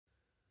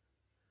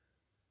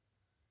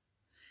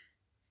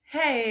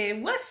Hey,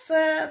 what's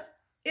up,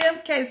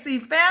 MKC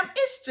fam?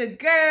 It's your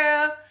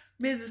girl,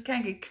 Mrs.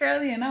 Kanky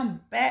Curly, and I'm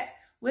back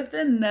with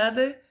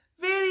another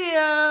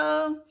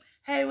video.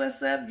 Hey,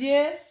 what's up?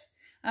 Yes,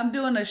 I'm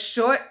doing a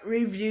short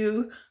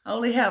review. I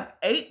only have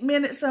 8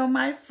 minutes on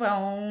my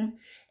phone.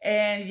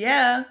 And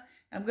yeah,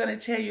 I'm going to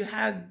tell you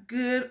how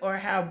good or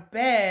how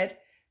bad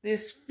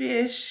this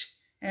fish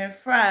and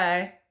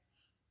fry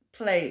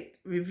plate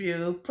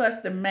review,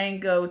 plus the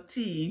mango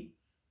tea,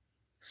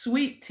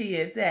 sweet tea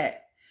at that.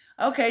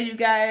 Okay, you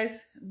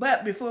guys,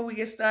 but before we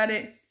get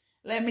started,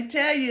 let me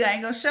tell you, I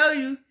ain't gonna show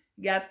you.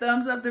 You gotta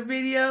thumbs up the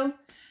video,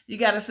 you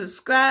gotta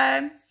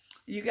subscribe,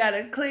 you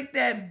gotta click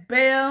that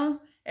bell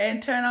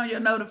and turn on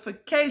your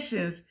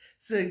notifications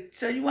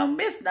so you won't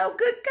miss no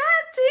good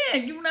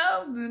content, you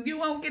know. You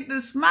won't get the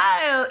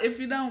smile if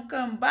you don't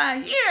come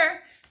by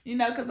here, you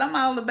know, because I'm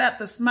all about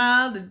the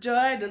smile, the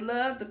joy, the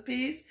love, the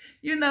peace,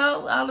 you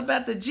know, all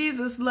about the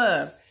Jesus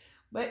love.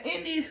 But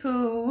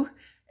anywho,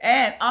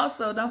 and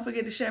also, don't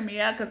forget to share me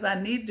out because I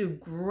need to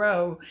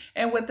grow.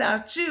 And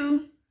without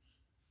you,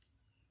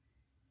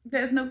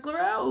 there's no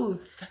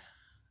growth.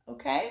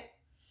 Okay?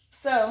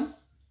 So,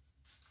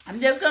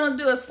 I'm just going to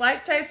do a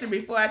slight taster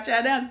before I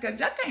chow down because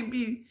y'all can't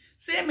be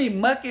seeing me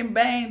mucking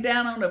bang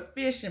down on the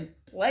fish and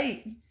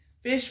plate.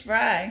 Fish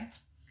fry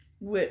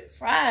with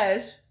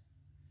fries.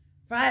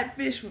 Fried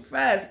fish with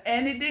fries.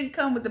 And it didn't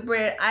come with the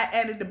bread. I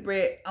added the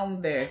bread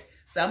on there.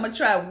 So, I'm going to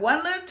try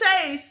one little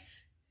taste.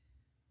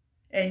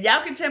 And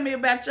y'all can tell me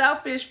about y'all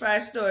fish fry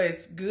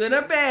stories, good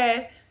or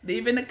bad.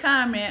 Leave in the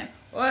comment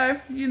or,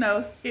 you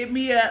know, hit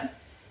me up.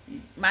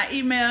 My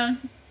email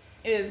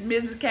is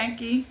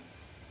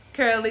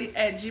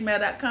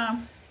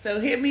mrskankycurly@gmail.com. So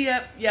hit me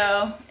up,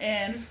 y'all,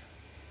 and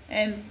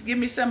give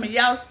me some of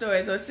y'all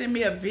stories or send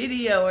me a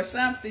video or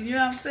something, you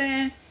know what I'm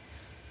saying?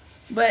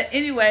 But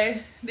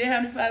anyway, dear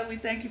Heavenly Father, we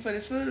thank you for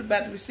this food we're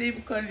about to receive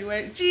according to your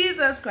word,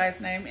 Jesus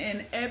Christ's name.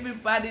 And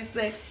everybody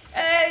say,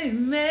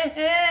 amen.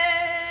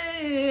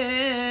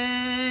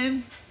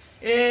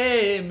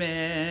 Amen.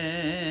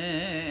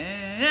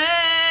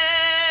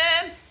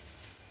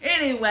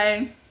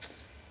 Anyway,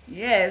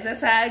 yes,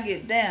 that's how I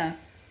get down.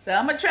 So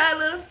I'm gonna try a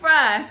little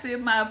fry. See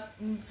if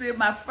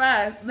my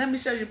fry. Let me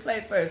show you the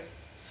plate first.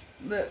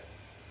 Look,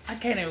 I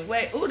can't even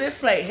wait. Ooh, this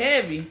plate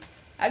heavy.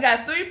 I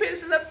got 3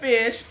 pieces of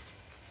fish,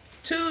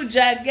 2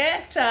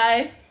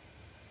 gigantic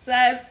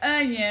sized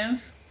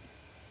onions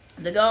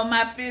to go on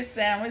my fish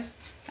sandwich.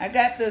 I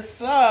got the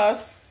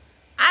sauce.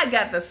 I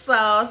got the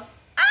sauce.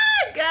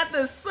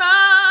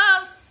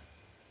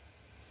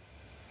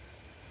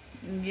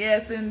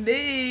 Yes,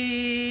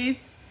 indeed.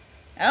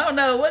 I don't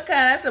know what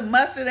kind. That's a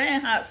mustard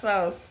and hot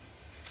sauce.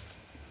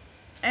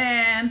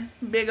 And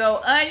big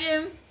old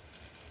onion.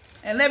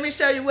 And let me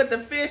show you what the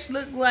fish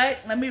look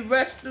like. Let me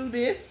rush through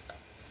this.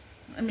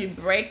 Let me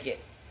break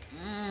it.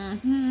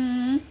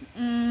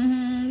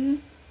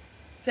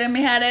 Tell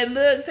me how that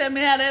look. Tell me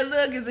how that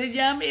look. Is it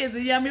yummy? Is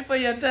it yummy for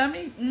your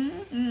tummy?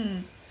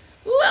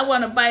 Ooh, I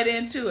want to bite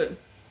into it.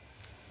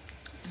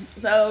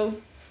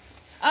 So,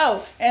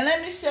 oh, and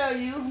let me show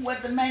you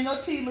what the mango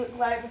tea looked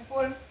like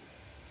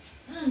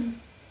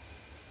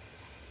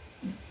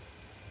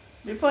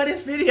before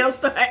this video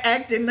started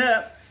acting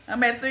up.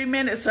 I'm at 3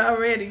 minutes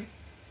already.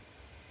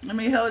 Let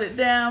me hold it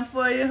down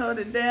for you. Hold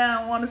it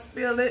down. I want to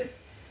spill it.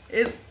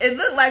 It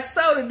looked like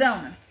soda,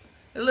 don't it?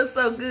 It looks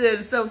so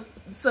good. So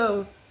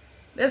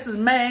this is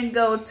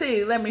mango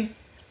tea. Let me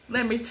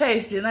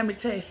taste it. Let me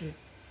taste it.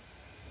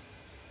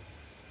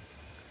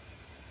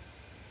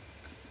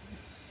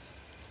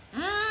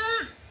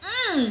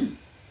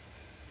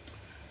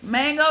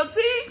 Mango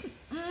tea.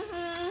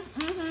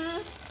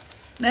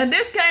 Now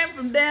this came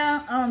from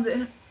down on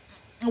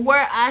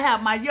where I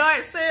have my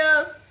yard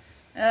sales,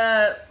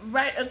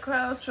 right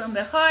across from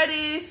the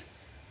Hardee's,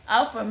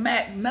 off of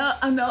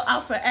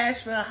off of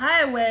Asheville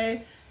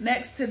Highway,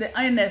 next to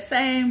in the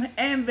same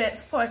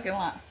AMVETS parking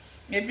lot.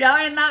 If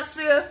y'all in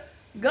Knoxville,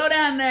 go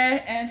down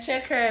there and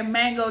check her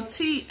mango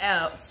tea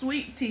out,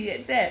 sweet tea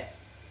at that.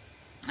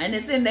 And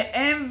it's in the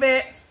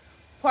AMVETS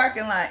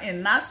parking lot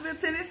in Knoxville,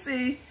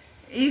 Tennessee,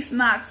 East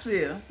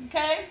Knoxville,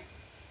 okay?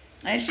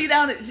 And she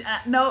don't,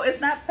 no,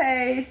 it's not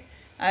paid.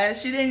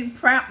 She didn't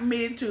prompt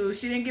me to,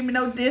 she didn't give me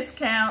no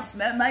discounts,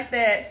 nothing like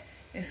that.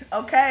 It's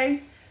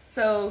okay.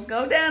 So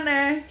go down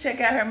there,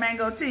 check out her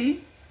mango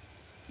tea.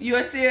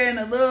 You'll see her in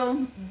a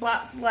little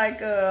box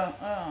like I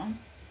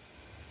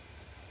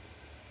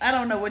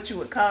don't know what you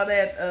would call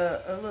that,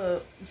 a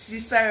little,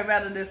 she served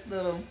out of this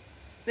little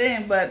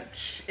thing, but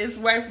it's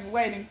worth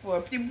waiting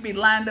for. People be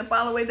lined up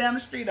all the way down the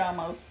street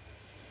almost.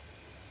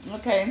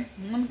 Okay,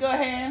 let me go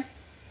ahead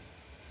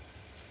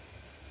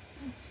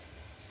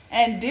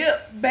and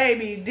dip,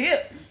 baby,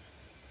 dip.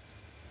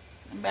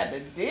 I'm about to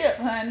dip,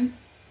 honey.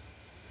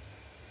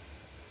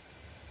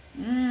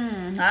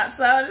 Hot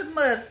sauce and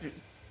mustard.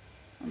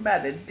 I'm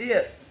about to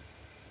dip.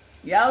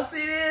 Y'all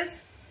see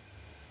this?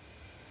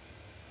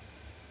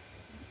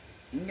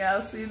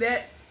 Y'all see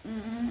that?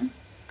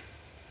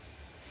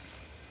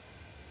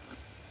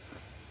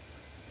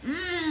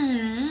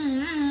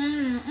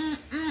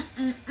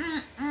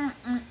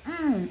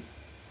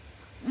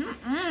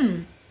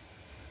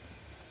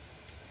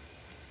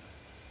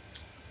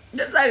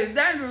 lady's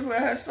dangerous with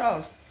her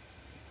sauce.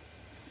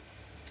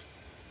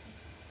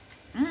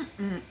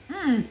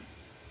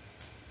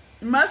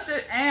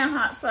 Mustard and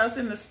hot sauce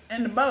in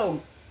the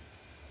bowl.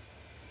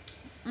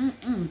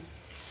 And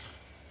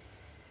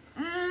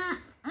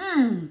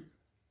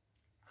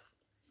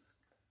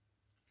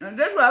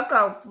this is what I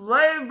call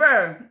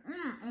flavor.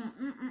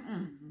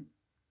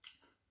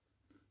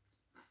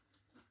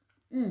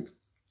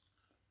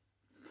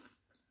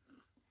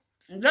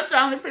 And that's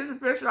the only piece of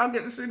fish y'all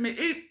get to see me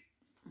eat.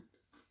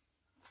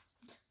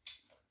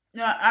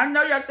 Now, I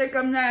know y'all think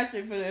I'm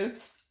nasty for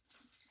this,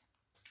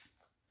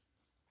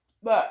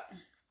 but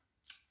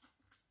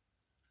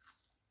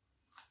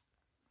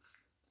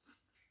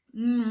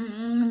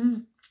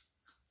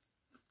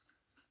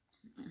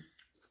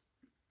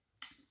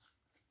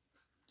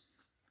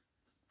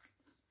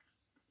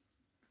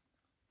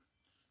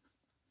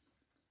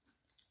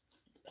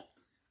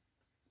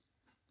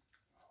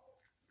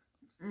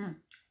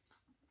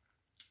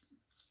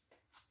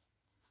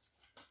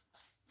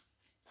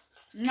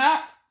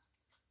now,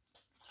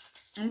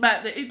 I'm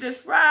about to eat this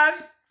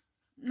fries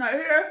right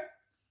here.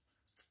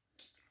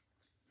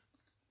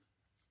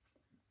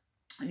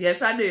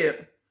 Yes, I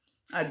did.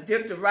 I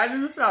dipped it right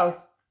in the sauce.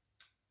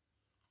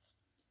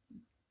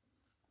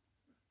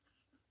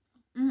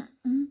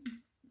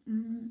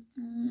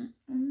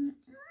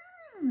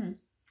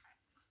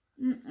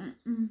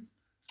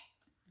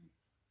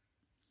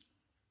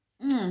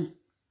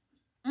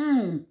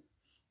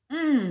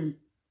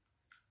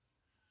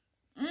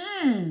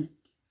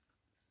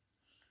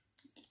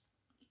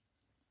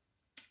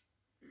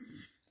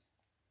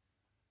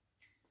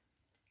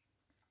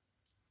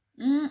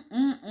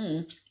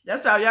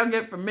 That's all y'all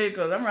get from me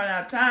because I'm running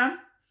out of time.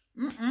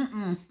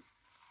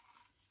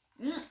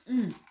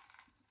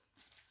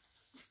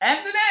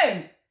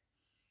 Anthony,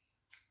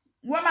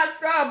 where my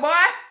straw, boy?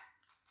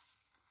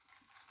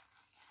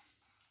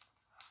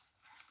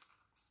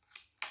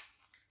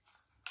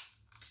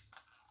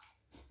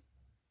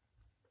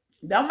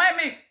 Don't make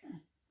me.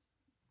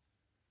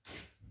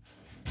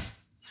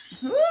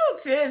 Woo,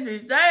 kids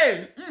these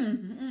days.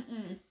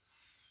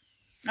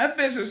 That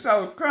fish is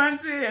so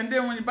crunchy, and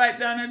then when you bite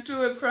down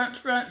into it,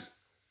 crunch, crunch.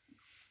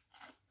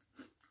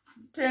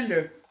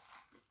 Tender.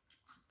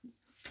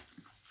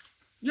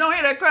 You don't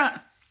hear that crunch?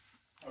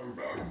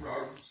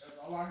 That's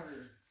all I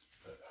heard.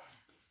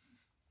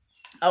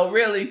 Oh,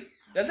 really?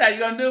 That's how you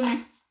gonna do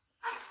me?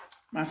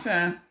 My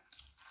son.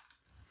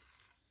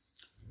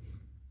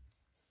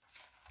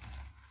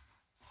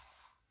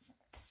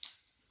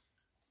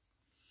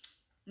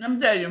 Let me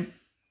tell you,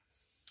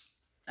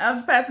 I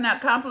was passing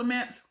out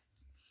compliments.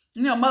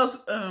 You know, most,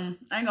 I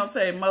ain't gonna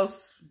say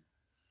most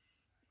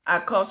our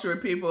culture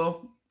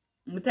people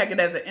take it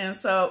as an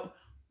insult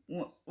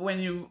when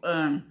you,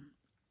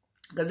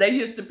 because they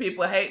used to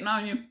people hating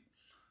on you.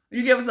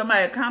 You give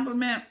somebody a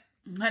compliment,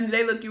 honey,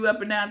 they look you up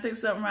and down and think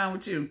something wrong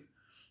with you.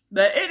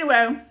 But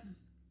anyway,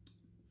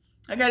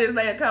 I got this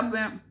lady a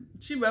compliment.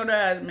 She rolled her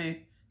eyes at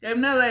me. Gave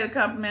another lady a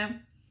compliment.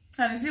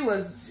 Honey, she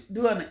was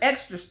doing an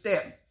extra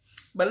step.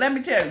 But let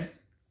me tell you,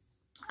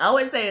 I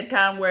always say a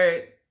kind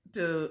word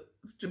to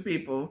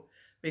people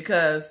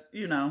because,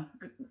 you know,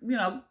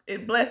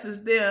 it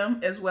blesses them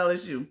as well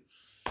as you.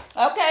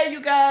 Okay,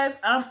 you guys,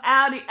 I'm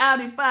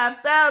outie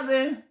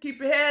 5,000.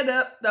 Keep your head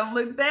up. Don't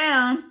look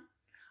down.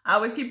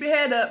 Always keep your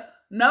head up.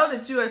 Know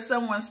that you are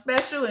someone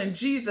special and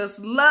Jesus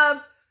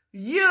loves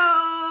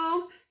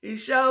you. He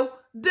sure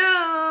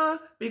do,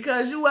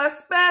 because you are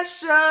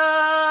special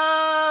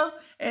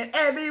in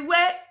every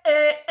way.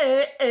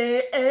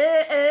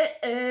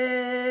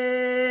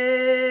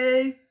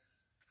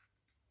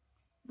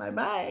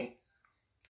 Bye-bye.